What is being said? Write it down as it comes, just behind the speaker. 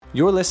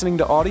You're listening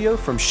to audio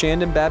from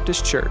Shandon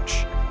Baptist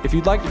Church. If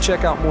you'd like to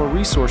check out more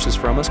resources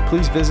from us,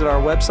 please visit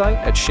our website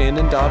at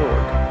shandon.org.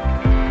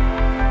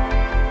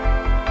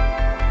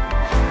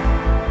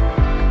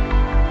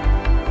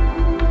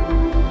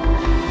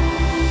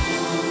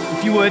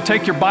 If you would,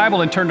 take your Bible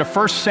and turn to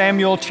 1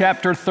 Samuel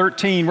chapter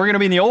 13. We're going to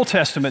be in the Old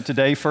Testament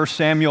today, 1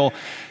 Samuel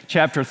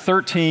chapter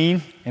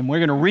 13, and we're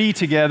going to read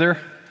together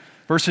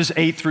verses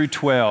 8 through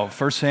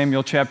 12. 1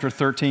 Samuel chapter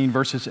 13,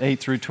 verses 8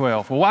 through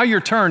 12. Well, while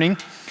you're turning,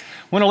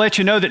 I want to let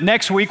you know that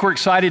next week we're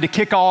excited to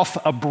kick off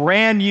a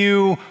brand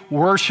new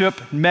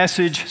worship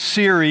message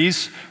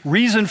series,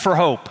 Reason for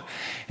Hope.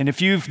 And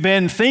if you've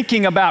been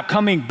thinking about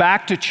coming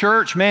back to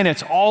church, man,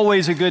 it's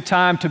always a good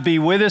time to be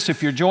with us.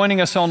 If you're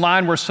joining us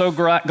online, we're so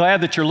glad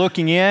that you're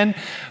looking in.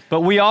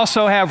 But we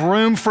also have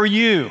room for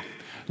you.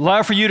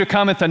 Love for you to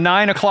come at the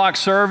 9 o'clock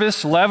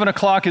service. 11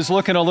 o'clock is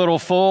looking a little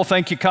full.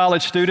 Thank you,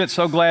 college students.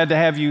 So glad to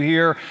have you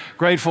here.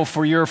 Grateful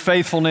for your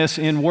faithfulness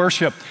in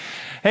worship.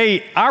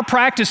 Hey, our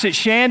practice at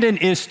Shandon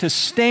is to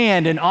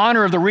stand in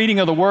honor of the reading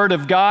of the Word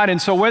of God.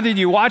 And so whether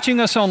you're watching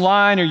us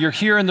online or you're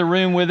here in the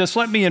room with us,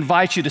 let me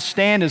invite you to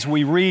stand as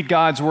we read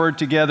God's Word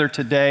together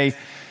today.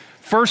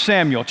 1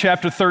 Samuel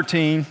chapter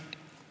 13,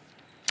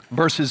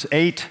 verses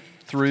 8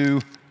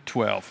 through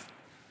 12.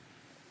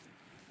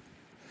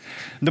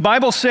 The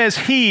Bible says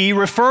he,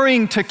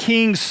 referring to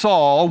King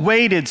Saul,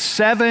 waited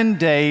 7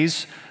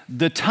 days,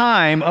 the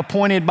time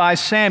appointed by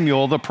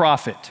Samuel the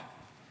prophet.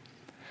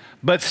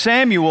 But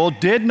Samuel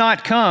did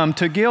not come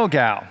to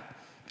Gilgal,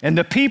 and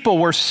the people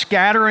were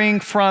scattering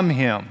from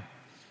him.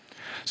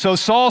 So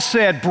Saul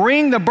said,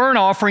 "Bring the burnt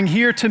offering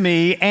here to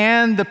me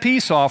and the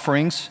peace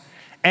offerings."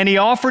 And he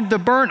offered the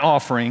burnt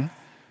offering.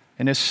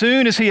 And as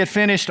soon as he had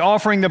finished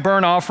offering the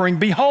burnt offering,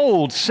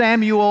 behold,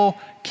 Samuel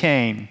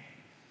came.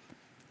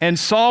 And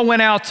Saul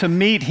went out to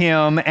meet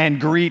him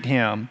and greet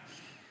him.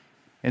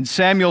 And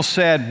Samuel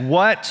said,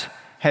 "What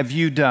have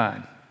you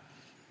done?"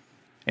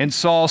 And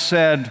Saul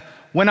said,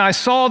 "When I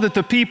saw that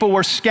the people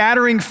were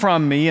scattering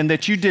from me and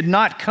that you did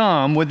not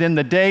come within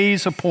the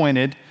days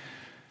appointed,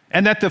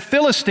 and that the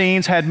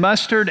Philistines had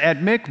mustered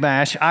at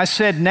Michmash, I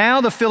said,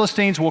 now the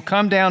Philistines will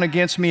come down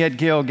against me at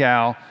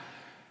Gilgal,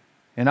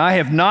 and I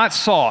have not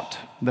sought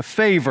the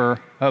favor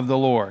of the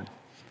Lord.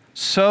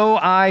 So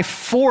I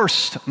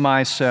forced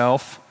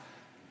myself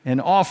and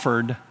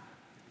offered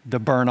the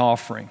burnt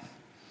offering."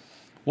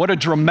 What a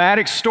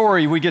dramatic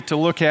story we get to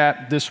look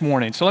at this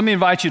morning. So let me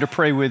invite you to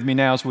pray with me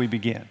now as we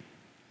begin.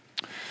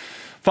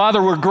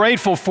 Father, we're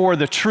grateful for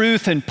the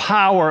truth and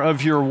power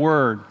of your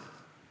word.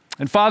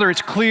 And Father,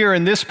 it's clear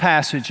in this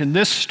passage, in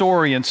this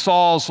story in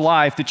Saul's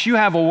life, that you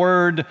have a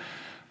word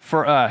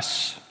for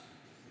us.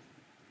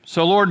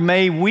 So Lord,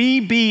 may we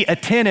be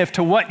attentive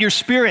to what your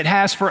Spirit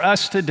has for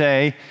us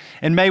today,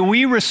 and may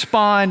we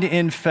respond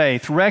in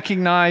faith,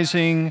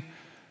 recognizing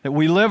that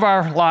we live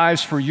our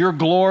lives for your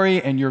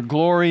glory and your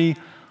glory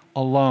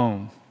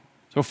alone.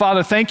 So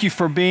Father, thank you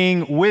for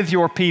being with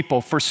your people,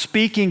 for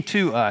speaking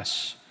to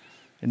us.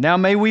 And now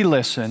may we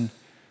listen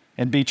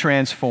and be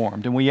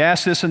transformed. And we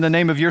ask this in the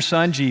name of your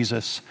Son,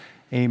 Jesus.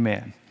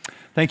 Amen.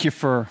 Thank you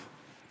for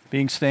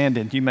being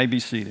standing. You may be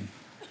seated.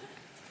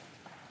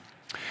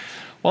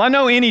 Well, I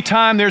know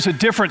anytime there's a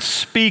different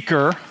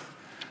speaker,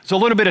 there's a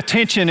little bit of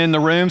tension in the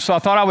room, so I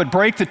thought I would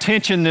break the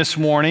tension this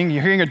morning.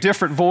 You're hearing a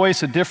different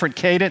voice, a different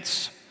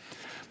cadence,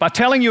 by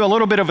telling you a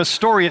little bit of a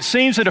story. It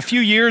seems that a few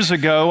years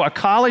ago, a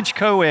college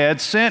co-ed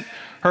sent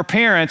her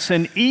parents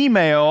an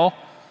email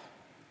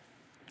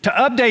to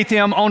update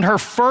them on her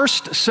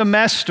first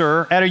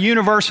semester at a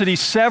university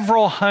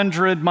several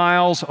hundred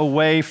miles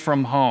away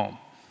from home.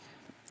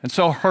 And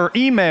so her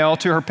email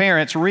to her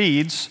parents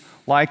reads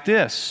like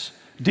this: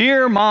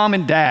 "Dear Mom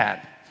and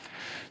Dad,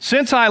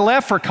 since I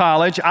left for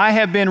college, I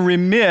have been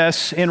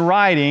remiss in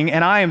writing,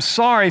 and I am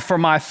sorry for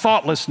my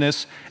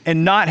thoughtlessness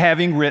in not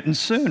having written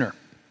sooner.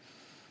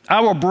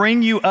 I will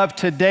bring you up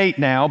to date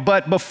now,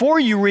 but before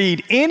you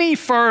read any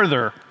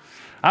further,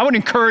 I would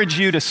encourage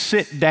you to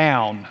sit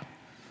down.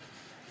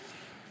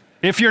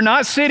 If you're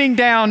not sitting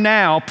down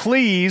now,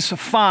 please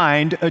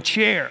find a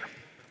chair."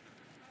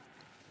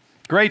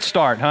 Great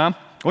start, huh?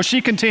 Well,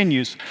 she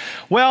continues,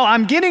 "Well,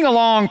 I'm getting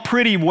along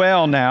pretty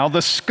well now.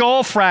 The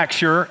skull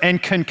fracture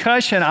and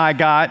concussion I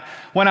got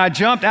when I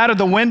jumped out of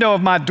the window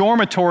of my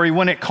dormitory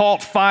when it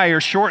caught fire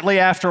shortly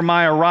after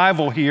my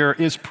arrival here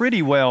is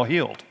pretty well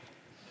healed.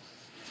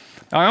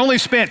 I only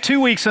spent 2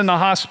 weeks in the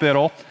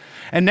hospital,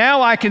 and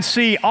now I can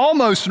see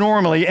almost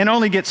normally and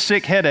only get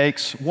sick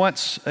headaches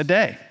once a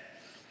day.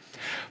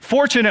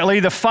 Fortunately,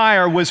 the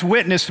fire was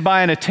witnessed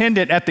by an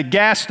attendant at the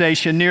gas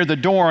station near the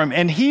dorm,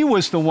 and he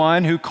was the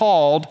one who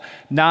called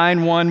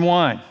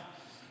 911.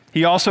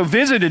 He also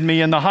visited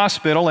me in the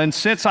hospital, and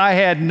since I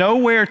had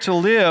nowhere to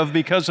live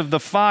because of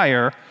the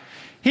fire,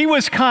 he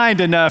was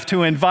kind enough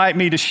to invite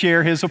me to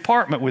share his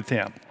apartment with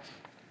him.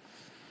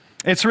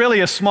 It's really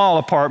a small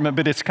apartment,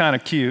 but it's kind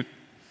of cute.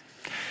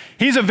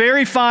 He's a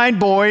very fine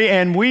boy,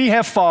 and we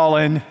have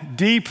fallen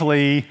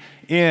deeply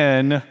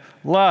in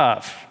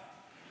love.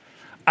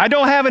 I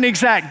don't have an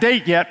exact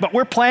date yet, but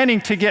we're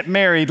planning to get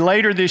married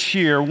later this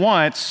year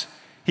once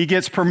he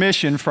gets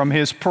permission from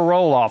his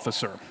parole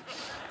officer.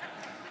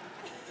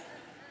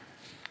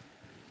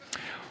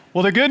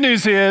 Well, the good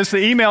news is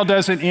the email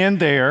doesn't end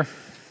there.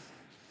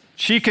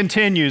 She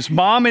continues,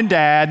 Mom and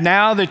Dad,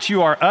 now that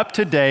you are up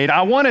to date,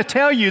 I want to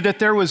tell you that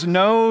there was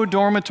no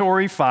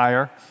dormitory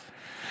fire.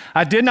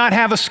 I did not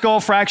have a skull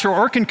fracture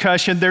or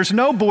concussion. There's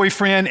no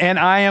boyfriend, and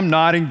I am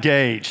not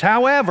engaged.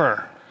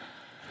 However,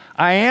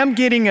 I am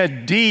getting a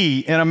D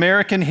in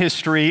American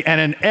history and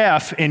an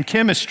F in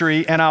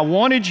chemistry, and I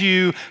wanted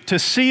you to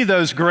see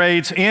those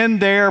grades in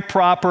their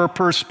proper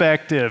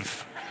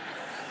perspective.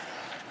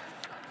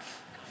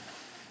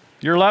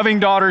 Your loving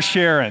daughter,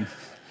 Sharon.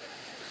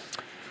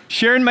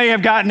 Sharon may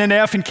have gotten an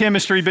F in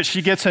chemistry, but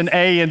she gets an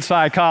A in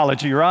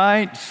psychology,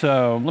 right?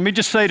 So let me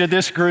just say to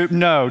this group,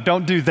 no,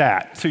 don't do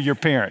that to your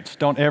parents.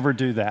 Don't ever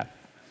do that.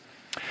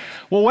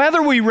 Well,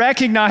 whether we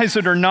recognize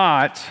it or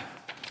not,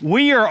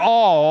 we are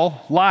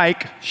all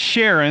like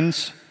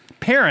Sharon's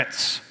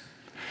parents.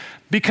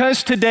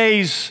 Because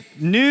today's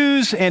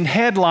news and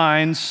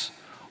headlines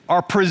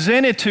are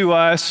presented to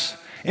us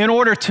in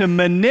order to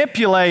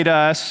manipulate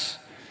us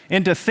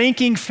into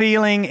thinking,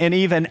 feeling, and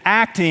even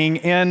acting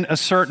in a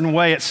certain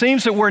way. It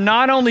seems that we're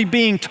not only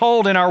being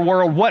told in our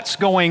world what's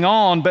going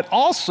on, but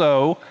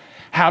also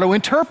how to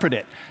interpret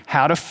it,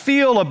 how to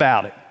feel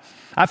about it.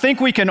 I think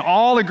we can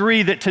all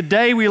agree that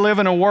today we live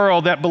in a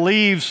world that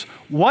believes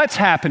what's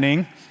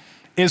happening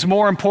is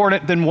more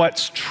important than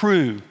what's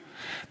true.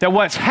 That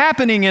what's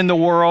happening in the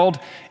world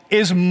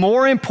is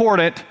more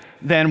important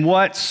than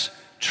what's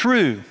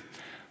true.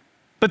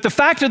 But the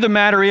fact of the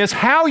matter is,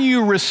 how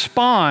you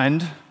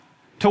respond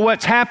to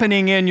what's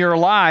happening in your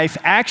life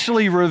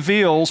actually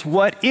reveals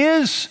what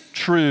is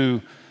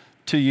true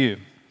to you.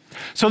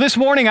 So this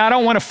morning, I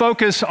don't want to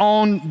focus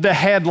on the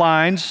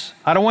headlines.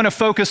 I don't want to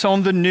focus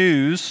on the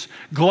news,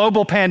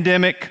 global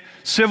pandemic,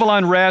 civil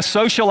unrest,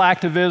 social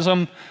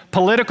activism,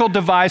 political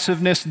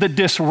divisiveness, the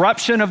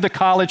disruption of the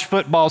college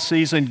football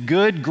season.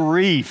 Good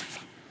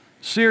grief.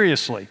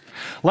 Seriously.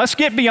 Let's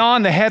get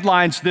beyond the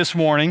headlines this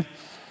morning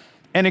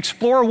and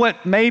explore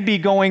what may be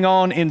going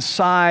on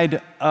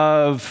inside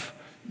of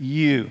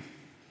you.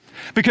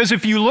 Because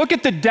if you look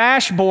at the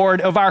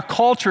dashboard of our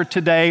culture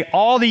today,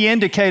 all the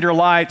indicator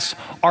lights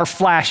are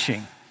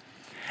flashing.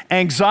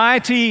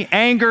 Anxiety,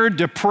 anger,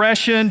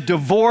 depression,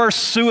 divorce,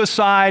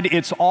 suicide,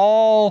 it's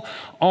all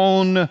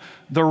on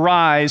the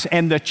rise,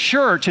 and the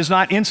church is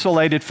not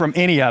insulated from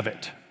any of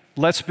it.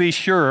 Let's be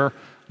sure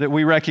that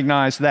we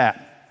recognize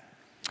that.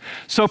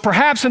 So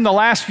perhaps in the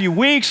last few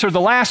weeks or the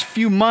last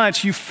few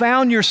months, you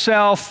found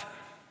yourself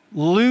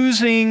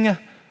losing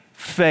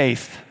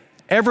faith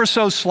ever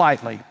so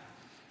slightly.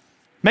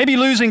 Maybe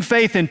losing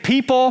faith in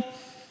people,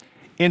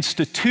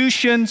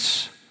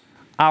 institutions,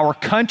 our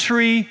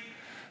country,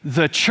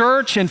 the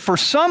church, and for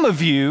some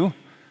of you,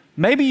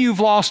 maybe you've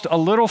lost a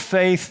little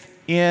faith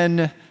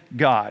in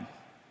God.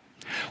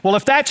 Well,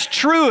 if that's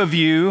true of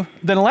you,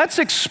 then let's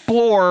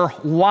explore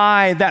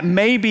why that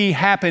may be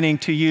happening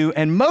to you,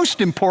 and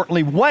most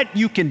importantly, what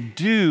you can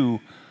do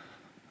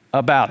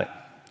about it.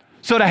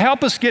 So to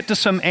help us get to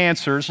some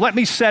answers, let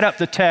me set up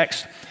the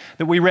text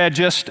that we read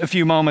just a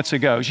few moments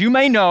ago. As you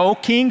may know,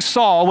 King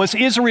Saul was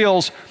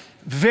Israel's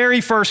very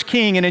first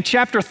king, and in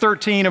chapter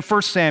 13 of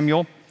 1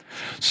 Samuel,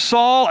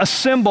 Saul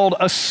assembled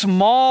a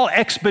small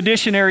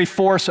expeditionary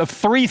force of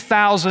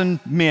 3,000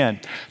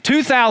 men.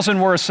 2,000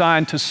 were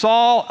assigned to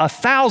Saul,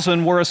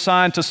 1,000 were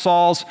assigned to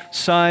Saul's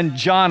son,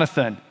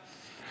 Jonathan.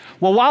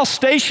 Well, while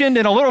stationed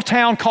in a little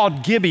town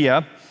called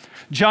Gibeah,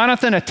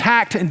 Jonathan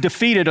attacked and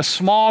defeated a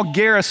small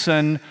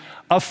garrison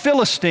of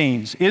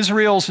Philistines,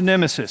 Israel's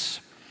nemesis.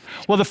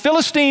 Well, the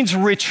Philistines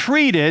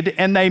retreated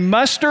and they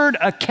mustered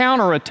a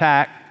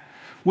counterattack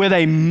with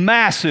a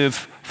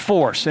massive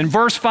force. And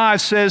verse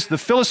 5 says the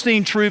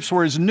Philistine troops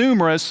were as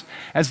numerous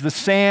as the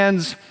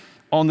sands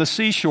on the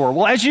seashore.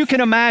 Well, as you can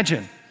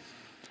imagine,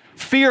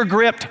 fear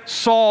gripped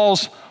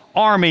Saul's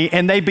army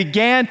and they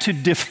began to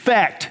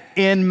defect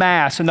en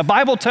masse. And the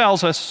Bible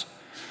tells us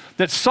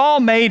that Saul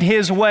made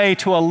his way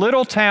to a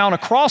little town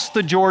across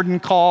the Jordan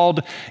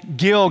called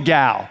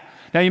Gilgal.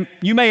 Now,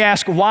 you may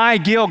ask, why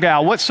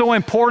Gilgal? What's so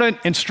important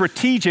and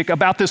strategic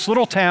about this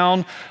little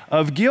town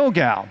of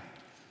Gilgal?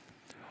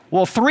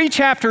 Well, 3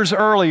 chapters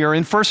earlier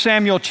in 1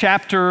 Samuel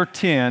chapter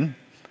 10,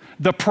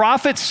 the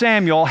prophet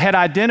Samuel had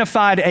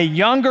identified a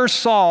younger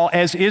Saul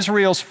as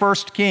Israel's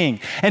first king.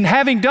 And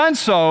having done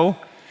so,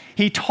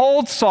 he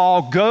told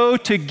Saul, go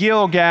to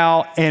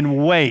Gilgal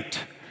and wait.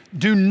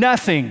 Do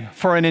nothing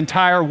for an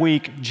entire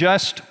week,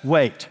 just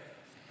wait.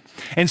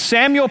 And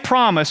Samuel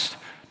promised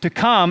to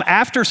come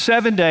after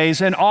 7 days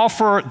and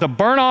offer the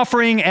burnt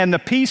offering and the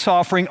peace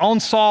offering on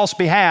Saul's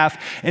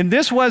behalf. And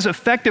this was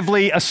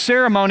effectively a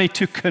ceremony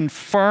to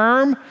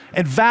confirm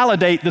and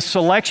validate the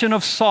selection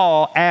of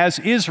Saul as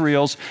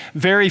Israel's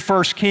very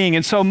first king.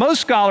 And so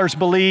most scholars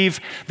believe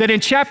that in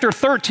chapter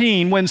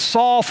 13, when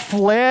Saul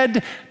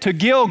fled to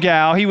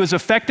Gilgal, he was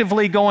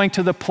effectively going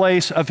to the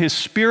place of his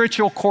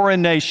spiritual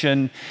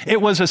coronation. It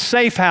was a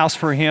safe house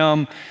for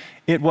him.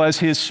 It was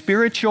his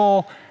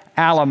spiritual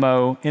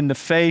Alamo in the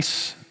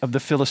face of the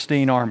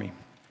Philistine army.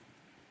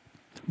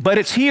 But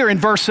it's here in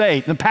verse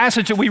 8, the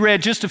passage that we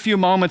read just a few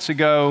moments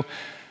ago,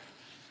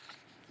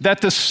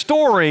 that the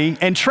story,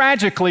 and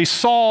tragically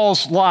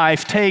Saul's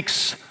life,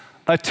 takes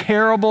a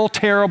terrible,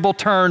 terrible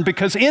turn,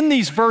 because in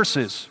these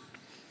verses,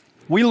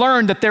 we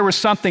learned that there was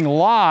something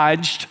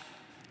lodged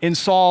in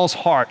Saul's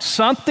heart,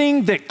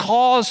 something that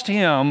caused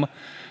him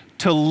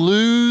to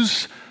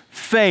lose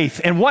faith.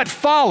 And what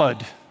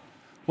followed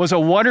was a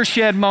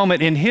watershed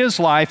moment in his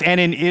life and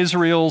in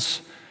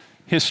Israel's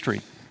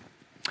history.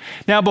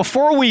 Now,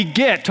 before we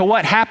get to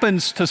what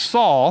happens to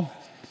Saul,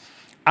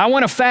 I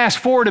want to fast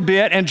forward a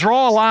bit and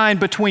draw a line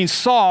between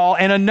Saul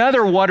and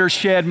another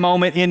watershed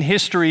moment in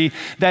history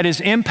that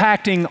is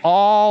impacting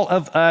all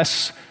of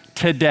us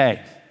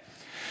today.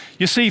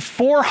 You see,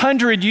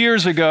 400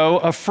 years ago,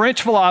 a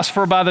French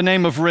philosopher by the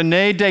name of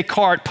René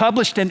Descartes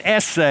published an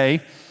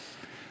essay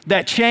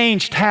that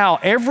changed how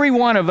every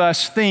one of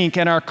us think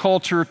in our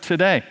culture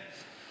today.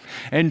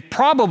 And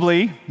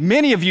probably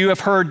many of you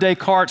have heard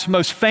Descartes'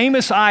 most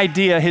famous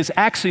idea, his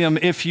axiom,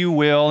 if you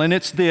will, and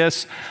it's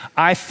this: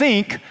 I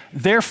think,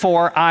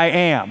 therefore I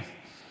am.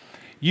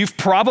 You've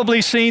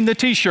probably seen the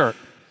t-shirt.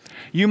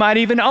 You might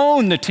even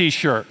own the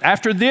t-shirt.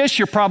 After this,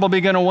 you're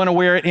probably going to want to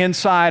wear it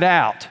inside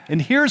out. And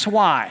here's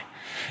why.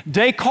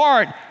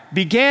 Descartes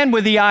began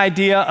with the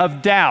idea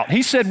of doubt.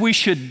 He said we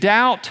should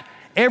doubt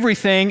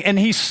everything, and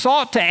he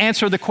sought to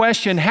answer the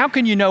question, how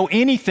can you know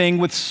anything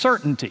with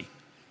certainty?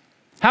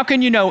 How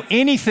can you know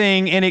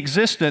anything in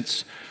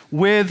existence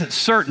with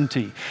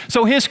certainty?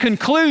 So his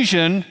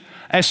conclusion,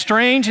 as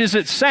strange as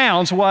it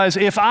sounds, was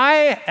if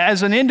I,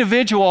 as an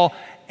individual,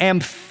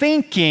 am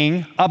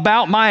thinking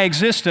about my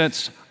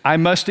existence, I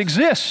must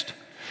exist.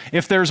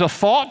 If there's a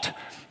thought,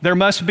 there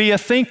must be a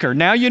thinker.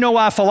 Now you know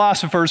why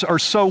philosophers are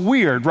so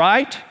weird,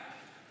 right?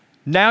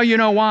 Now you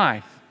know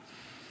why.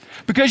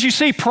 Because you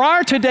see,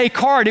 prior to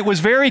Descartes, it was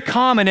very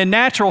common and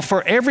natural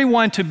for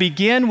everyone to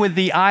begin with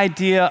the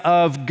idea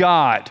of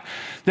God,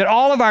 that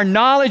all of our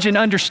knowledge and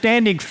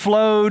understanding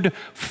flowed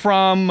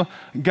from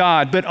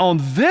God. But on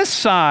this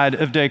side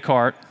of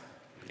Descartes,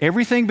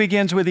 everything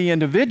begins with the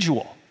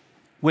individual,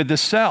 with the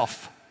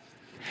self.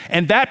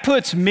 And that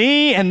puts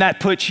me and that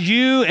puts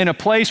you in a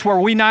place where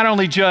we not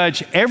only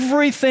judge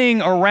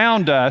everything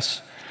around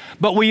us,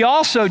 but we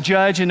also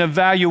judge and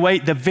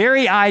evaluate the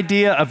very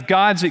idea of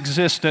God's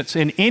existence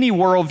in any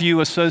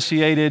worldview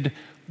associated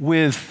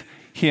with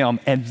Him.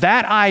 And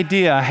that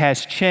idea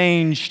has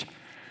changed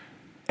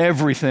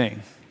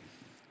everything.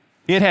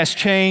 It has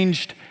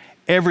changed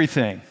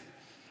everything.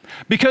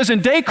 Because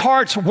in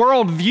Descartes'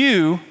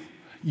 worldview,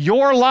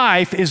 your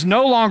life is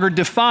no longer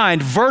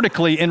defined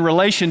vertically in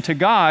relation to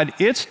God,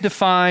 it's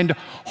defined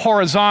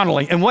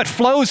horizontally. And what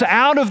flows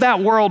out of that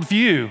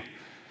worldview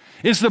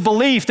is the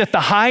belief that the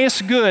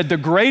highest good, the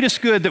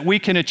greatest good that we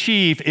can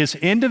achieve is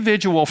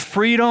individual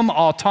freedom,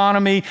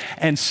 autonomy,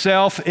 and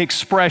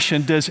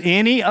self-expression. Does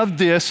any of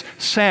this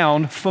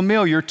sound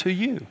familiar to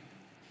you?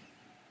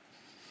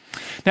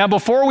 Now,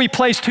 before we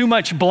place too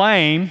much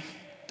blame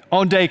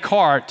on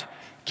Descartes,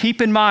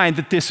 keep in mind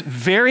that this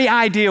very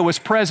idea was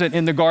present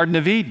in the Garden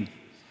of Eden.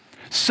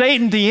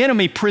 Satan, the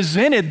enemy,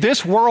 presented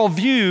this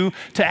worldview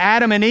to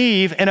Adam and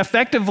Eve and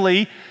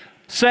effectively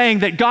saying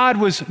that God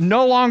was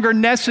no longer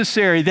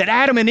necessary, that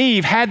Adam and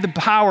Eve had the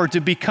power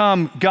to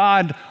become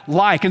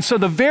God-like. And so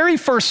the very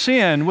first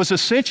sin was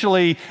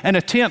essentially an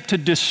attempt to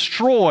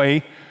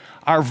destroy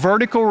our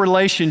vertical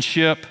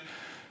relationship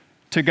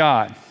to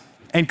God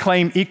and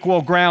claim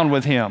equal ground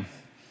with Him.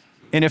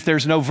 And if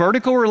there's no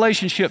vertical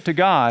relationship to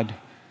God,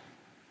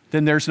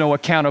 then there's no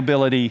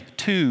accountability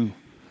to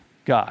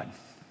God.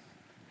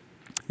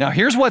 Now,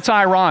 here's what's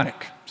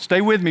ironic.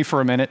 Stay with me for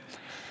a minute.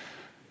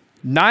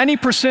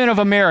 90% of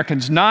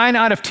Americans, 9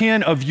 out of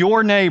 10 of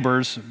your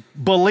neighbors,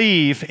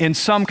 believe in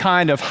some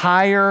kind of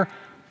higher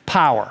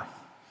power.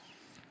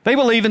 They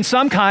believe in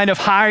some kind of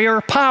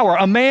higher power,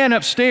 a man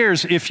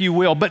upstairs, if you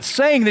will. But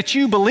saying that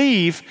you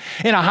believe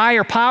in a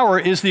higher power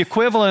is the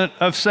equivalent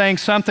of saying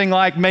something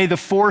like, may the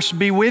force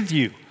be with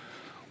you.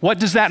 What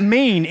does that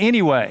mean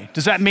anyway?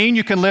 Does that mean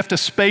you can lift a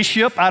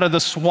spaceship out of the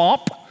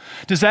swamp?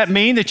 Does that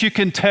mean that you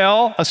can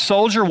tell a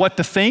soldier what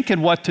to think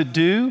and what to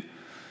do?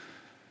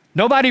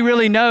 Nobody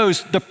really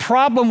knows. The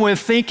problem with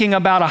thinking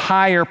about a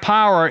higher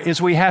power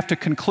is we have to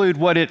conclude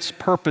what its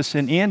purpose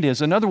and end is.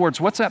 In other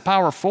words, what's that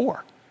power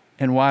for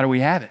and why do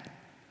we have it?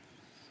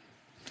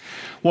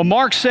 Well,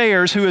 Mark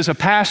Sayers, who is a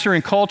pastor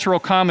and cultural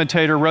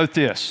commentator, wrote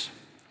this: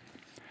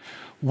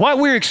 what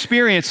we're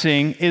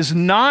experiencing is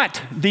not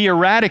the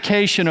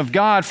eradication of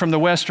God from the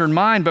Western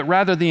mind, but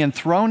rather the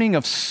enthroning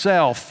of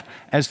self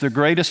as the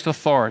greatest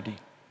authority.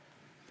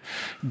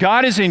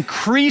 God is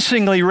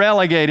increasingly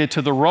relegated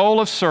to the role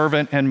of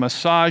servant and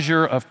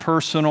massager of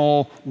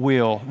personal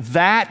will.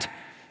 That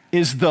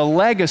is the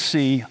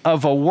legacy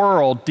of a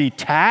world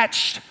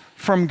detached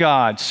from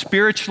God,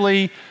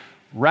 spiritually,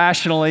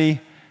 rationally,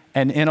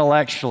 and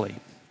intellectually.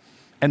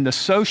 And the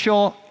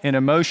social and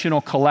emotional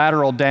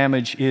collateral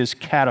damage is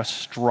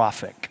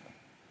catastrophic.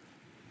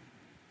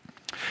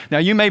 Now,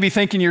 you may be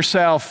thinking to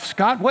yourself,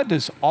 Scott, what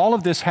does all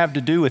of this have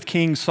to do with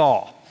King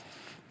Saul?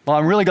 Well,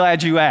 I'm really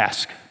glad you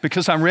asked,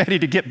 because I'm ready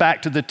to get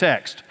back to the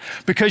text.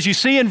 Because you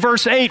see in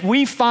verse 8,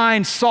 we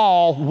find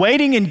Saul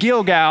waiting in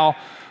Gilgal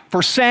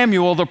for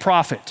Samuel the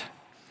prophet.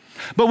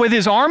 But with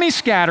his army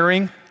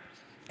scattering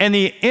and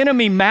the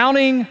enemy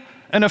mounting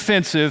an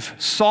offensive,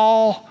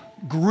 Saul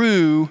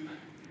grew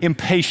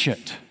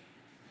impatient.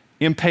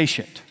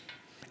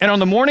 And on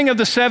the morning of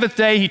the seventh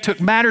day, he took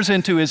matters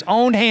into his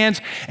own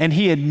hands and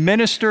he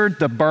administered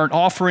the burnt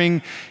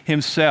offering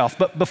himself.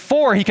 But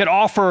before he could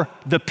offer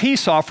the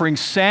peace offering,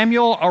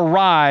 Samuel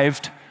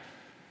arrived,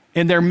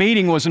 and their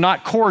meeting was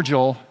not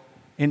cordial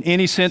in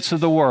any sense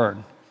of the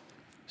word.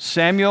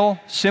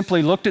 Samuel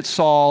simply looked at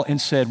Saul and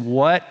said,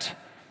 "What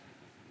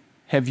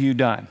have you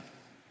done?"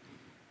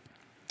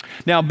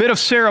 Now, a bit of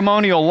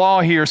ceremonial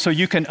law here so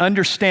you can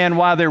understand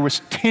why there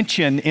was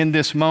tension in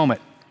this moment.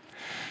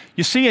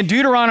 You see, in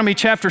Deuteronomy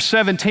chapter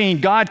 17,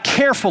 God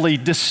carefully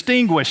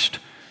distinguished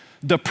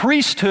the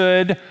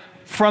priesthood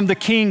from the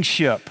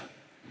kingship.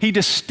 He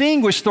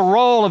distinguished the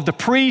role of the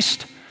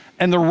priest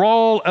and the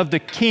role of the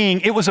king.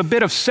 It was a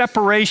bit of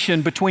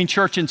separation between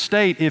church and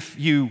state, if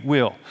you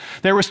will.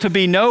 There was to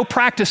be no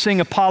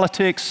practicing of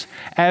politics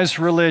as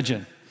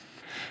religion.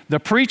 The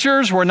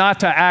preachers were not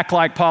to act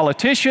like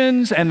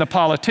politicians, and the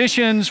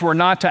politicians were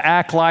not to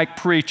act like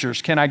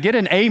preachers. Can I get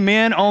an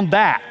amen on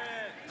that?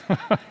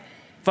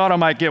 Thought I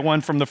might get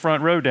one from the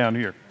front row down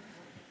here.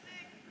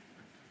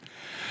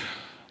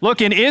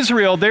 Look, in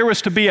Israel, there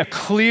was to be a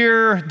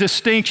clear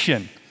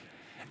distinction,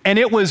 and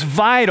it was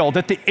vital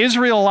that the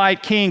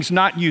Israelite kings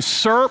not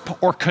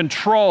usurp or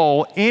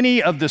control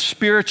any of the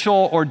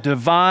spiritual or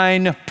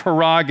divine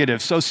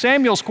prerogatives. So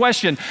Samuel's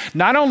question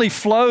not only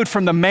flowed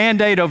from the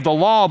mandate of the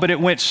law, but it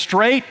went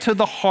straight to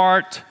the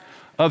heart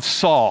of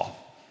Saul.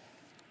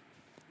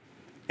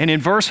 And in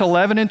verse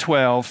 11 and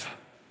 12,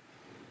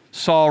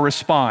 Saul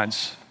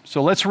responds.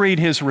 So let's read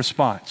his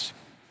response.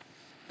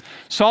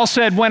 Saul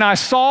said, "When I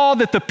saw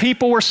that the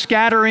people were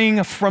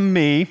scattering from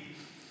me,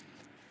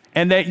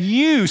 and that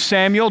you,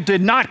 Samuel,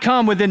 did not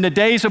come within the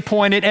days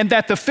appointed, and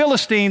that the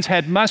Philistines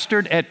had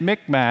mustered at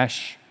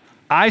Michmash,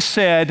 I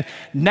said,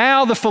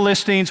 now the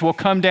Philistines will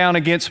come down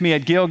against me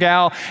at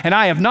Gilgal, and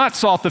I have not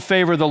sought the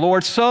favor of the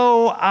Lord,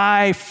 so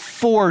I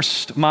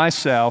forced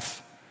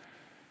myself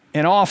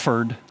and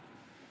offered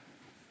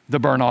the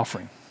burnt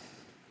offering."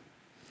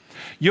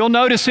 You'll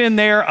notice in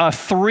there a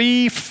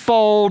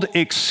threefold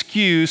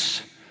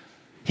excuse.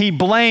 He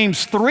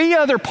blames three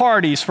other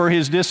parties for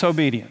his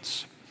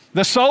disobedience.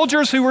 The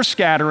soldiers who were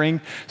scattering,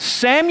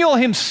 Samuel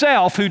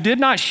himself, who did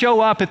not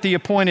show up at the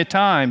appointed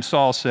time,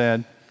 Saul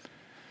said,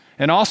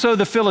 and also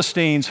the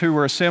Philistines who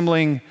were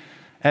assembling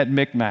at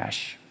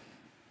Michmash.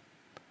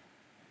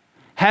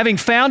 Having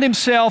found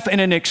himself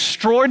in an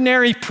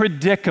extraordinary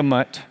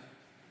predicament,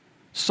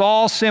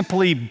 Saul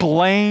simply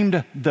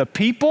blamed the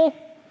people,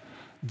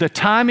 the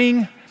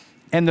timing,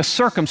 and the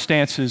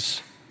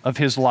circumstances of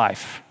his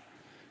life.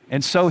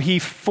 And so he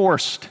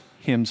forced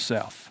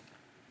himself.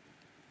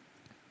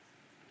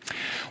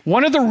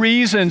 One of the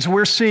reasons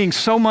we're seeing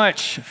so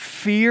much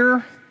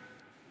fear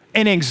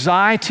and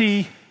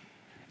anxiety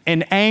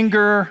and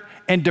anger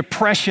and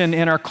depression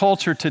in our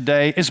culture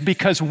today is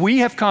because we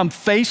have come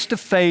face to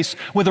face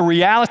with a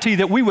reality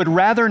that we would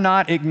rather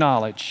not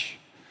acknowledge.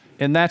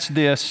 And that's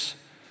this: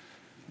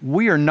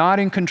 we are not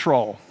in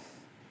control.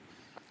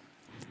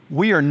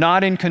 We are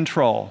not in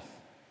control.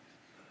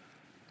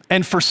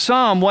 And for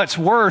some, what's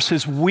worse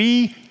is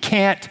we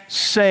can't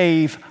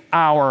save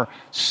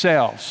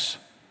ourselves.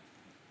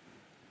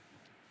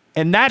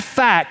 And that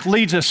fact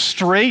leads us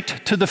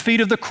straight to the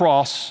feet of the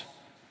cross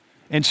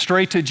and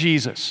straight to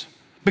Jesus,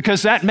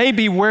 because that may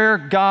be where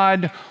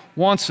God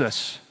wants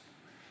us.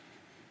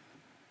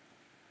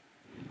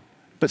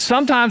 But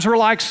sometimes we're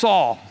like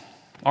Saul,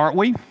 aren't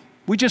we?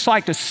 We just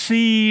like to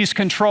seize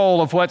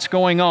control of what's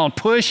going on,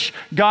 push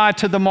God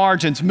to the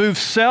margins, move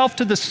self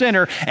to the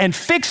center, and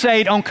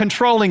fixate on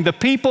controlling the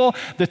people,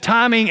 the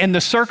timing, and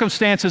the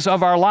circumstances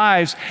of our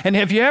lives. And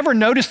have you ever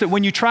noticed that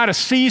when you try to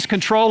seize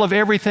control of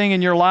everything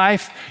in your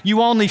life,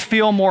 you only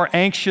feel more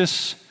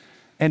anxious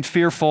and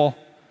fearful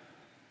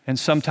and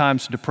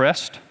sometimes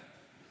depressed?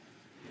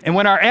 And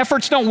when our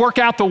efforts don't work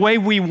out the way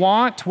we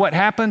want, what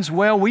happens?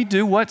 Well, we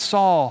do what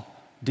Saul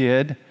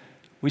did.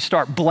 We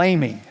start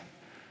blaming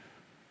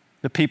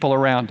the people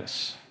around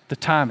us, the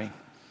timing,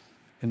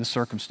 and the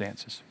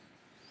circumstances.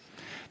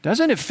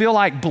 Doesn't it feel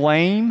like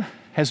blame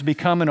has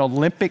become an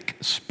Olympic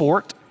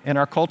sport in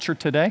our culture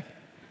today?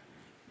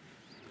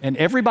 And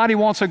everybody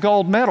wants a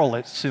gold medal,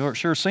 it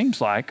sure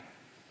seems like.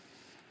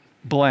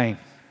 Blame.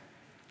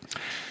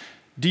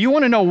 Do you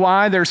want to know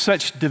why there's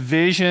such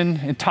division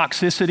and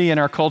toxicity in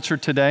our culture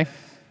today?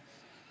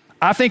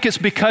 I think it's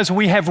because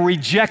we have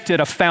rejected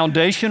a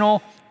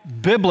foundational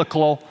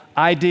biblical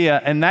idea,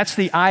 and that's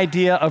the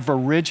idea of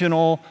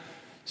original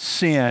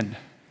sin.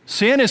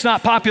 Sin is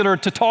not popular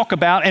to talk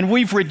about, and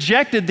we've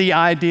rejected the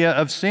idea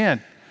of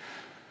sin.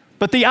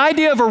 But the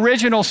idea of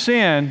original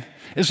sin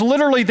is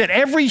literally that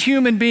every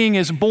human being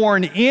is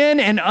born in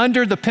and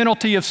under the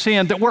penalty of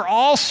sin, that we're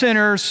all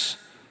sinners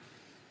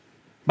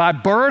by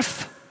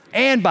birth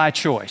and by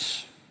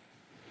choice.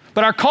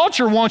 But our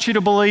culture wants you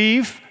to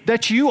believe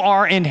that you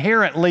are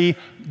inherently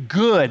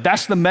good.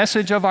 That's the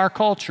message of our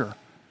culture.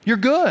 You're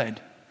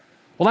good.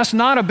 Well, that's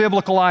not a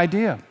biblical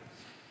idea.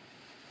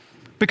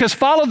 Because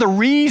follow the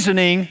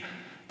reasoning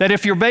that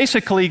if you're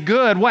basically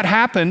good, what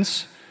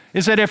happens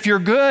is that if you're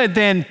good,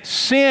 then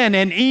sin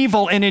and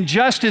evil and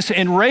injustice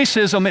and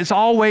racism is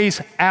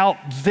always out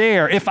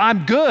there. If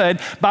I'm good,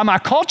 by my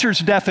culture's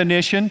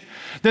definition,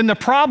 then the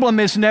problem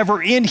is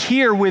never in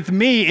here with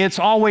me. It's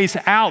always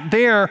out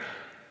there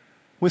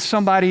with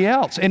somebody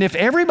else. And if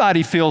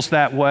everybody feels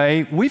that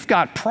way, we've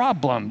got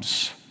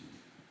problems.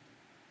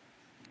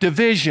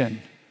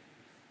 Division,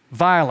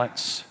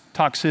 violence,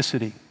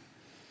 toxicity.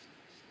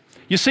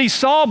 You see,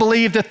 Saul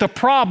believed that the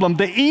problem,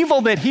 the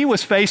evil that he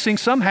was facing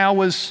somehow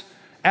was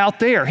out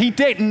there. He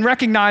didn't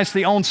recognize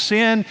the own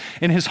sin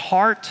in his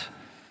heart.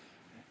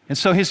 And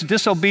so his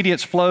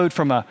disobedience flowed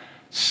from a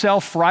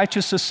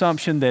self-righteous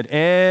assumption that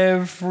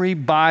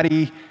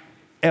everybody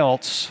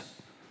else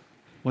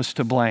was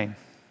to blame.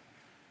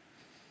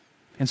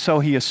 And so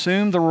he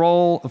assumed the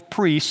role of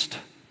priest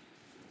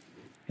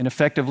and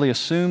effectively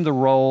assumed the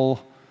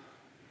role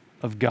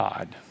of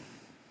God.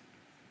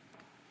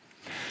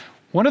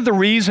 One of the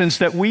reasons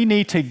that we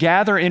need to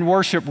gather in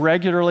worship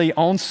regularly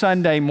on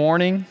Sunday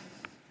morning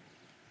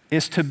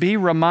is to be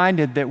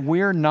reminded that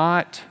we're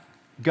not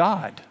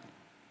God,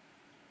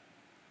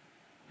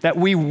 that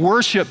we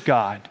worship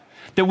God,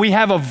 that we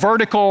have a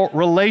vertical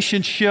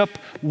relationship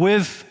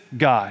with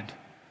God.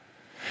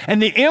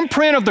 And the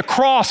imprint of the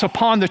cross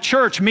upon the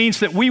church means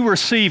that we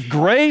receive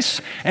grace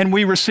and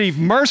we receive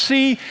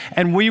mercy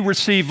and we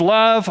receive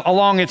love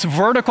along its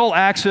vertical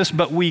axis,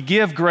 but we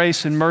give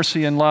grace and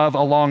mercy and love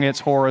along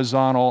its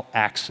horizontal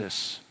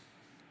axis.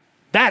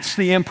 That's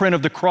the imprint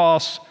of the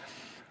cross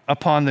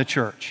upon the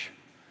church.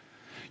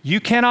 You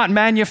cannot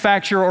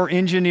manufacture or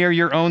engineer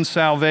your own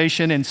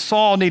salvation, and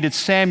Saul needed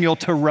Samuel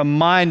to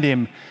remind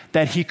him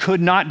that he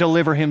could not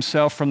deliver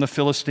himself from the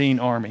Philistine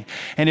army.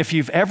 And if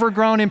you've ever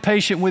grown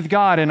impatient with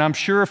God, and I'm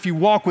sure if you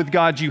walk with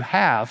God you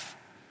have,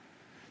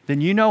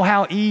 then you know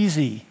how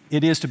easy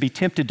it is to be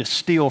tempted to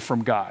steal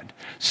from God,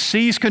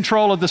 seize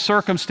control of the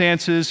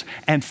circumstances,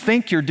 and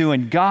think you're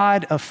doing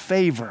God a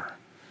favor.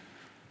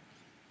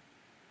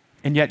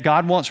 And yet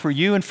God wants for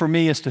you and for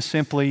me is to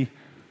simply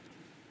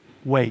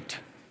wait.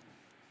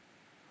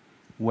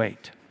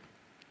 Wait.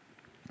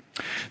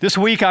 This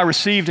week I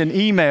received an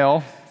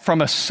email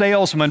from a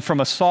salesman from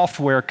a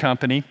software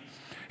company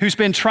who's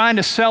been trying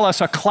to sell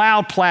us a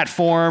cloud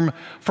platform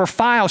for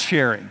file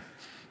sharing.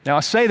 Now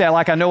I say that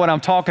like I know what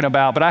I'm talking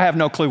about, but I have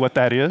no clue what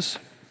that is.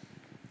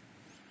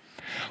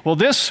 Well,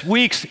 this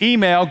week's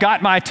email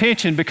got my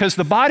attention because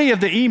the body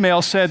of the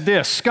email said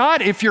this: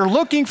 Scott, if you're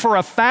looking for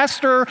a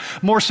faster,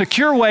 more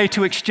secure way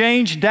to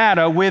exchange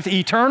data with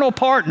eternal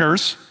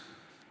partners,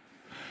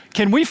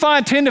 can we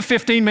find 10 to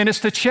 15 minutes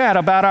to chat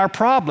about our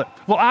problem?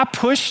 Well, I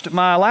pushed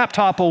my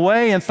laptop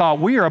away and thought,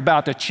 we are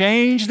about to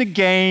change the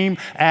game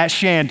at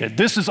Shandon.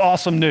 This is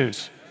awesome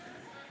news.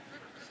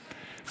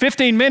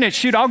 15 minutes,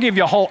 shoot, I'll give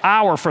you a whole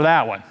hour for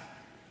that one.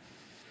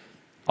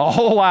 A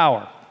whole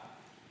hour.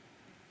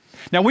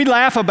 Now, we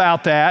laugh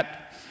about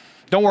that.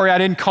 Don't worry, I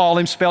didn't call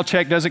him. Spell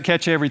check doesn't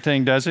catch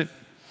everything, does it?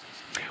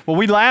 Well,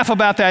 we laugh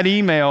about that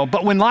email,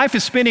 but when life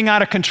is spinning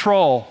out of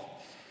control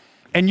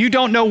and you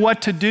don't know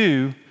what to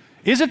do,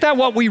 isn't that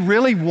what we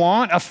really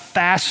want? A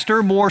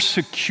faster, more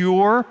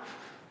secure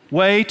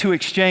way to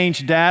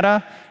exchange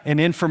data and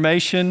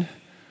information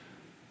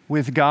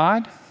with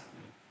God?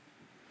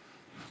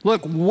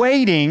 Look,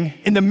 waiting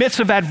in the midst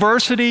of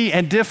adversity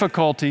and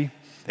difficulty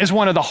is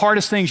one of the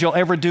hardest things you'll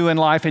ever do in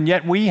life, and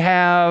yet we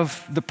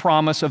have the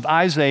promise of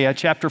Isaiah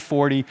chapter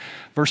 40,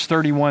 verse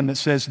 31 that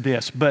says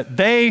this: "But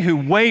they who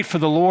wait for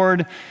the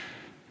Lord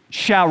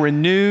shall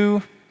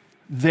renew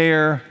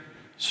their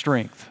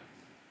strength.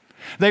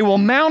 They will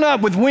mount up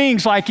with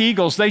wings like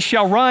eagles. They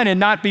shall run and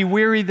not be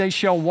weary. They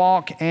shall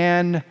walk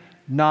and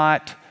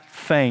not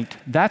faint."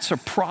 That's a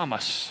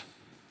promise.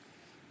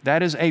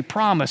 That is a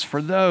promise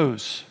for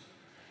those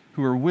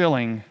who are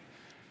willing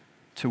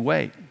to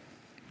wait.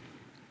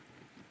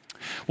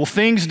 Well,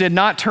 things did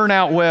not turn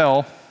out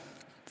well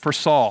for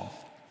Saul.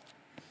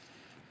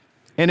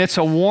 And it's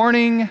a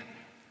warning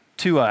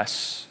to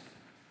us.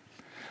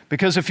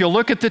 Because if you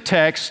look at the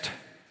text,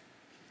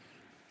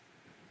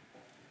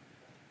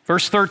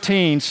 verse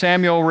 13,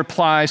 Samuel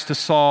replies to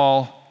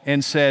Saul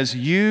and says,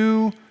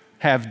 "You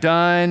have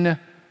done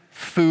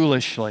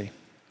foolishly.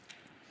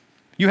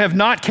 You have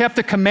not kept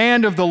the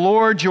command of the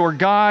Lord your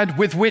God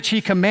with which he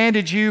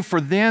commanded you,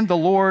 for then the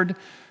Lord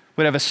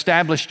would have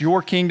established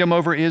your kingdom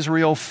over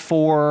Israel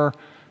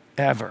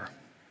forever.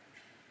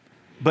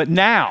 But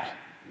now,"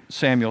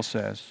 Samuel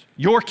says,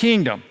 "your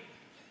kingdom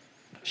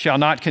shall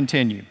not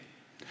continue.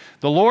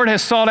 The Lord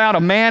has sought out a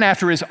man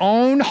after his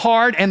own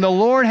heart, and the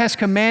Lord has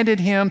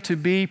commanded him to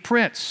be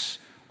prince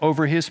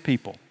over his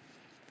people,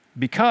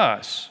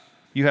 because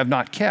you have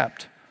not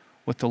kept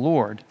what the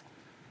Lord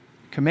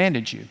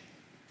commanded you."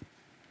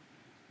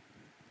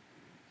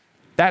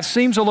 That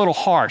seems a little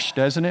harsh,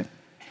 doesn't it?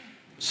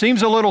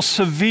 Seems a little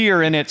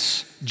severe in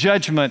its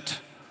judgment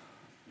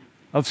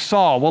of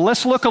Saul? Well,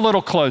 let's look a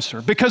little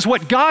closer, because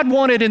what God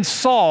wanted in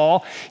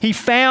Saul, he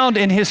found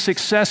in his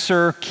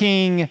successor,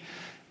 King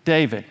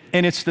David.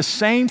 And it's the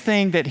same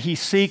thing that he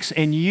seeks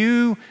in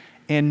you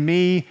and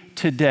me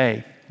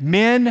today.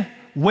 Men,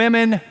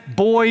 women,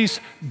 boys,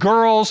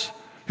 girls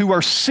who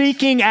are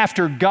seeking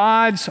after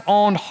God's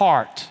own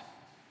heart.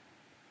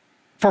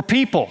 For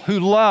people who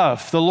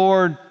love the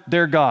Lord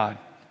their God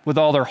with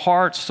all their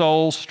heart,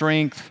 soul,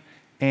 strength,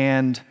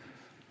 and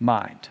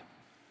mind.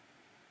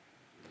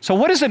 So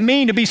what does it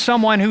mean to be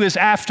someone who is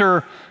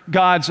after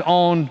God's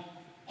own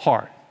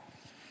heart?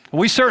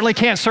 We certainly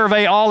can't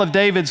survey all of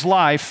David's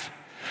life,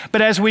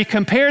 but as we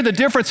compare the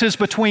differences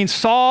between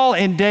Saul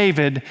and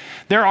David,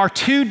 there are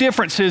two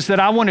differences that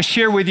I want to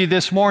share with you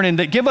this morning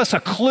that give us a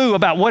clue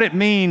about what it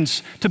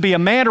means to be a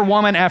man or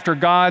woman after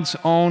God's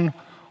own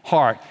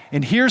heart.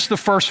 And here's the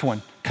first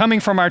one, coming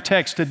from our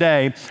text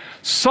today.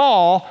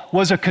 Saul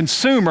was a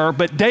consumer,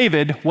 but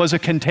David was a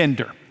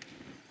contender.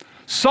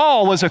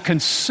 Saul was a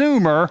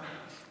consumer,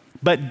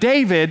 but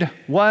David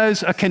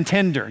was a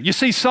contender. You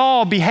see,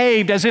 Saul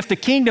behaved as if the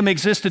kingdom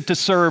existed to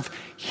serve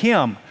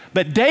him,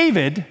 but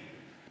David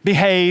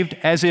behaved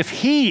as if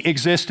he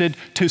existed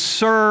to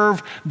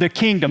serve the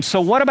kingdom. So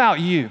what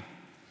about you?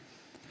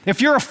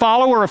 If you're a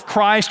follower of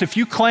Christ, if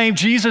you claim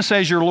Jesus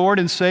as your Lord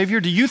and Savior,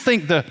 do you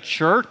think the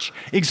church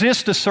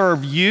exists to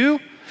serve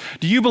you?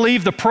 Do you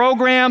believe the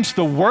programs,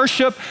 the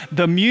worship,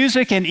 the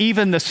music, and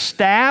even the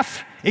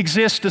staff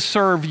exist to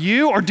serve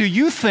you? Or do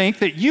you think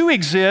that you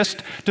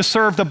exist to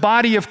serve the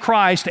body of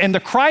Christ and the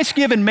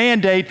Christ-given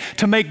mandate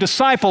to make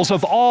disciples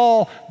of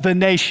all the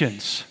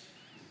nations?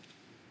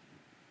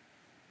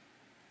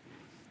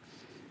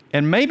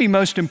 And maybe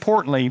most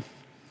importantly,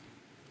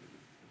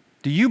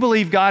 do you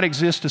believe God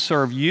exists to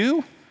serve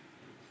you?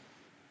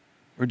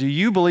 Or do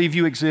you believe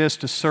you exist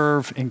to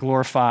serve and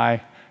glorify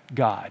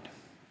God?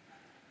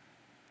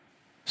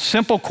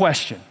 Simple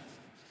question.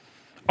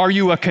 Are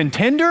you a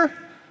contender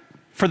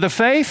for the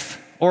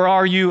faith, or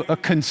are you a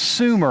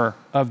consumer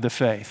of the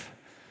faith?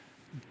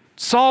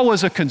 Saul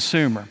was a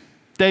consumer.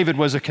 David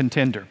was a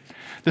contender.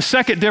 The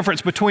second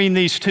difference between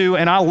these two,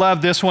 and I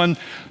love this one,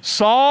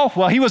 Saul,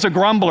 well, he was a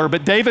grumbler,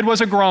 but David was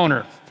a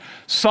groaner.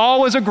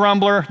 Saul was a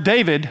grumbler,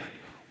 David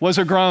was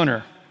a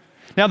groaner.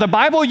 Now, the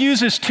Bible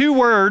uses two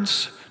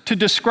words to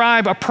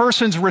describe a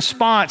person's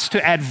response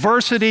to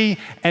adversity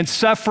and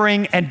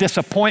suffering and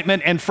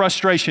disappointment and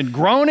frustration: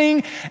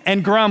 groaning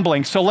and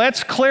grumbling. So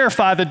let's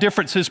clarify the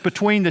differences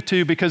between the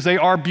two, because they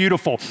are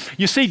beautiful.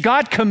 You see,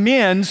 God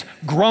commends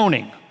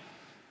groaning.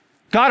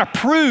 God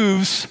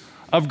approves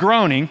of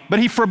groaning, but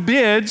he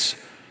forbids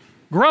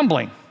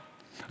grumbling.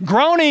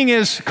 Groaning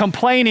is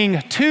complaining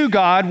to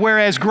God,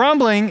 whereas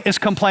grumbling is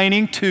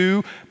complaining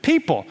to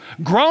people.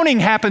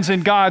 Groaning happens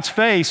in God's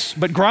face,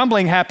 but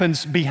grumbling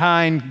happens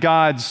behind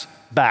God's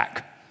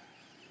back.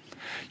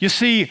 You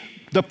see,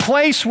 the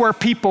place where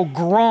people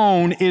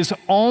groan is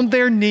on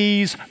their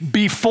knees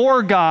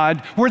before God,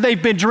 where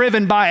they've been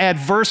driven by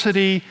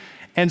adversity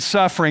and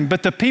suffering.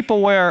 But the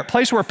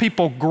place where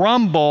people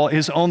grumble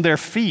is on their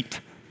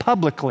feet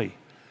publicly,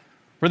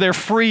 where they're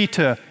free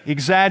to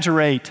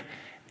exaggerate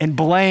and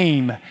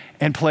blame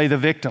and play the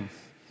victim.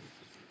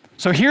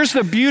 So here's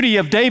the beauty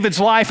of David's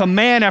life, a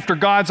man after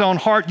God's own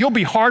heart. You'll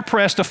be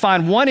hard-pressed to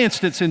find one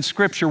instance in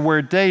Scripture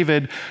where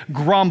David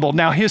grumbled.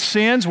 Now, his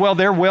sins, well,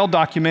 they're well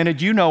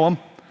documented. You know them.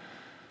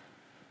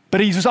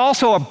 But he's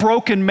also a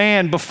broken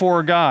man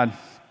before God.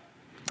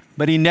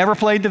 But he never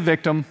played the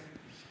victim,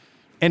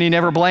 and he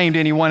never blamed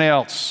anyone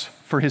else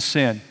for his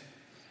sin.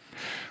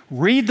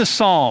 Read the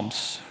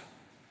Psalms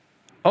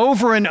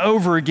over and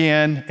over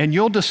again, and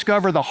you'll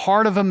discover the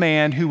heart of a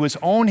man who was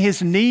on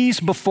his knees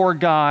before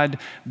God,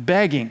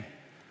 begging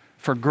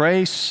for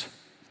grace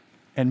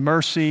and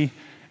mercy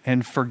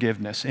and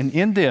forgiveness. And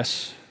in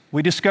this,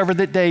 we discover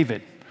that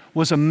David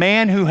was a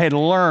man who had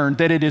learned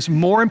that it is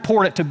more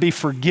important to be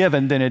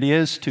forgiven than it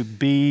is to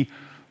be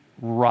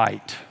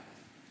right.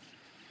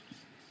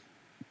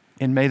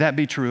 And may that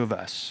be true of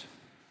us,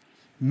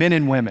 men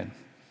and women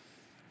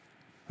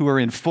who are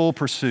in full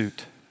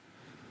pursuit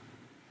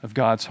of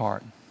God's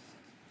heart.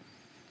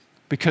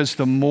 Because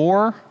the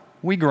more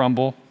we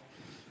grumble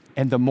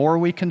and the more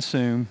we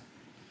consume,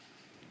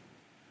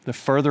 the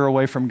further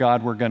away from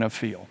God we're going to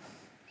feel,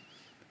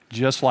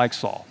 just like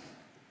Saul.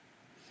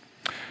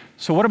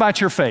 So what about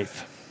your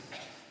faith?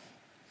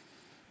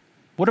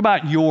 What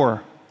about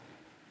your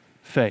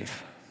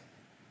faith?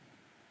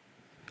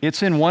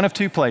 It's in one of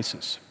two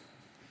places.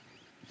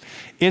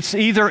 It's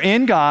either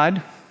in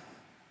God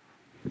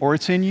or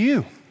it's in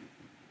you.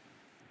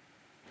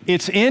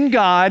 It's in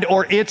God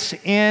or it's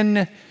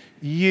in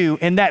you.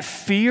 And that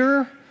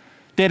fear,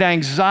 that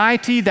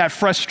anxiety, that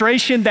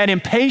frustration, that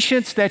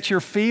impatience that you're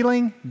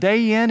feeling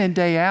day in and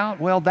day out,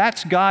 well,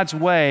 that's God's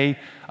way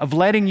of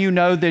letting you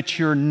know that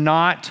you're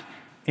not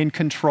in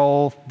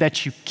control,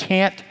 that you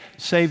can't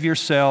save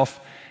yourself,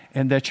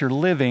 and that you're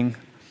living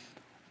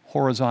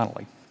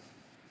horizontally.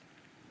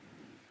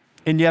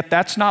 And yet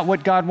that's not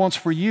what God wants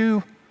for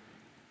you,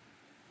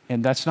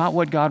 and that's not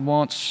what God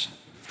wants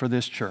for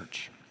this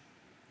church.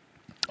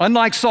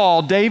 Unlike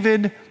Saul,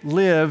 David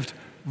lived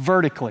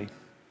vertically.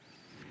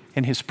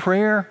 And his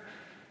prayer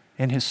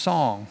and his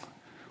song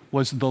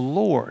was, the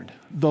Lord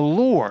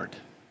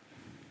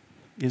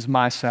is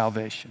my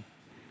salvation.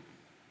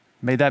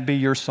 May that be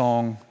your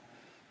song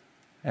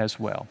as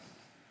well.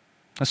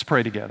 Let's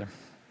pray together.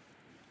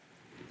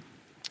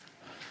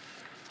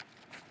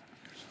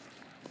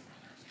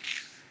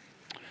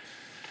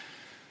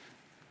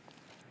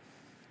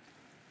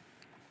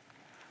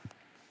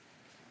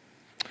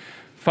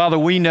 Father,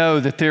 we know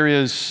that there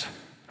is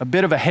a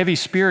bit of a heavy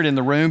spirit in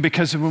the room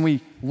because when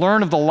we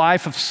learn of the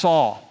life of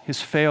Saul,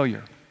 his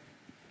failure,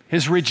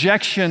 his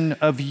rejection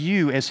of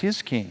you as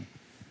his king,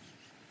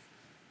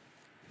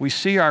 we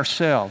see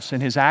ourselves in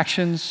his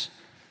actions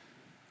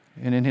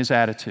and in his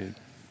attitude.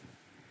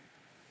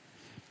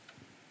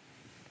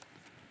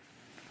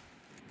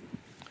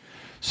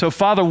 So,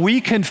 Father,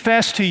 we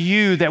confess to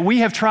you that we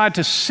have tried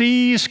to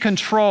seize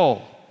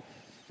control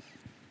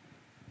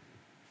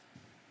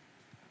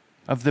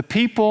of the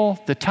people,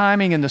 the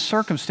timing, and the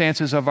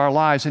circumstances of our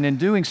lives. And in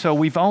doing so,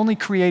 we've only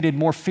created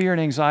more fear and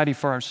anxiety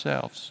for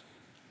ourselves.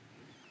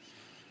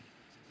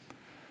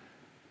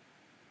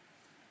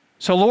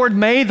 So, Lord,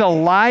 may the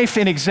life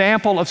and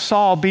example of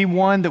Saul be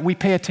one that we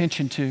pay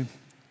attention to,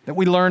 that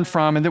we learn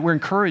from, and that we're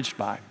encouraged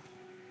by.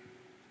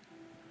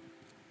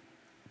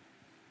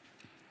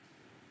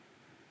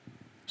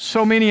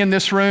 So many in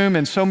this room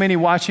and so many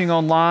watching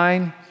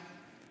online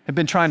have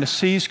been trying to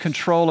seize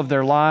control of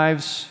their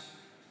lives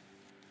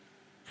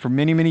for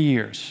many, many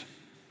years.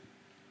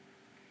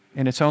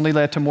 And it's only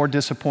led to more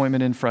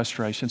disappointment and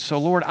frustration. So,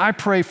 Lord, I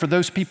pray for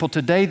those people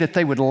today that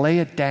they would lay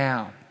it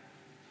down,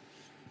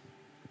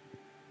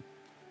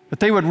 that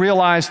they would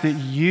realize that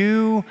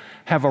you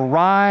have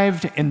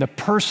arrived in the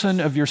person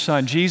of your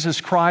Son, Jesus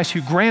Christ,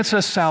 who grants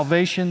us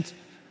salvation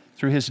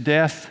through his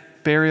death,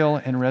 burial,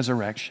 and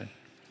resurrection.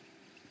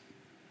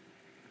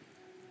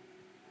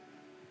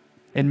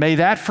 And may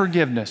that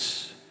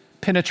forgiveness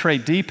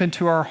penetrate deep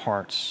into our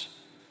hearts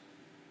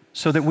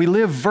so that we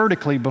live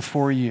vertically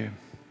before you.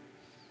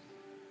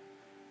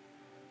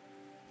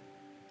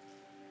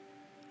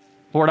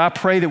 Lord, I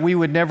pray that we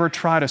would never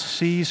try to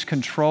seize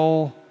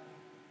control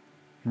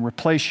and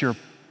replace your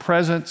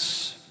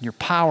presence, your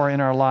power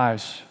in our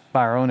lives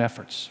by our own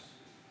efforts.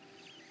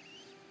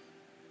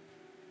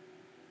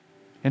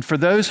 And for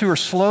those who are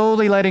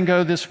slowly letting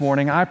go this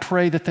morning, I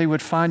pray that they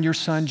would find your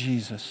Son,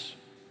 Jesus.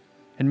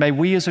 And may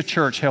we as a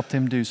church help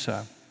them do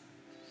so.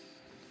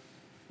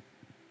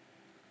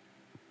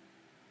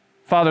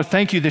 Father,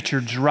 thank you that you're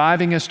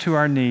driving us to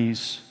our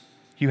knees.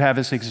 You have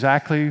us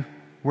exactly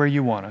where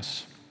you want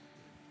us,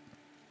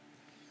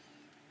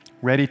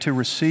 ready to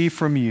receive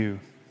from you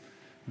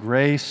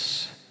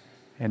grace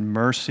and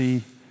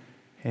mercy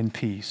and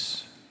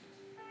peace.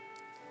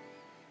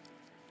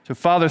 So,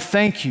 Father,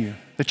 thank you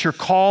that you're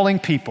calling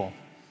people.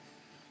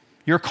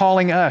 You're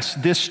calling us,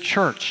 this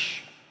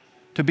church,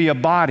 to be a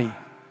body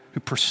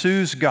who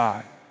pursues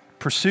God,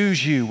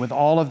 pursues you with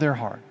all of their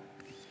heart.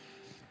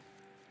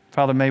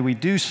 Father, may we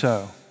do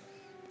so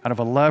out of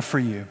a love for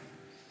you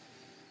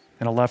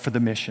and a love for the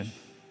mission.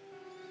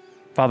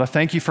 Father,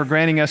 thank you for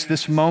granting us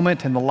this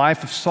moment in the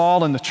life of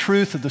Saul and the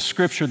truth of the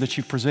scripture that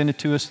you presented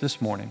to us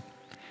this morning.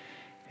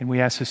 And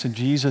we ask this in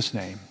Jesus'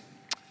 name,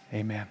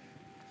 amen.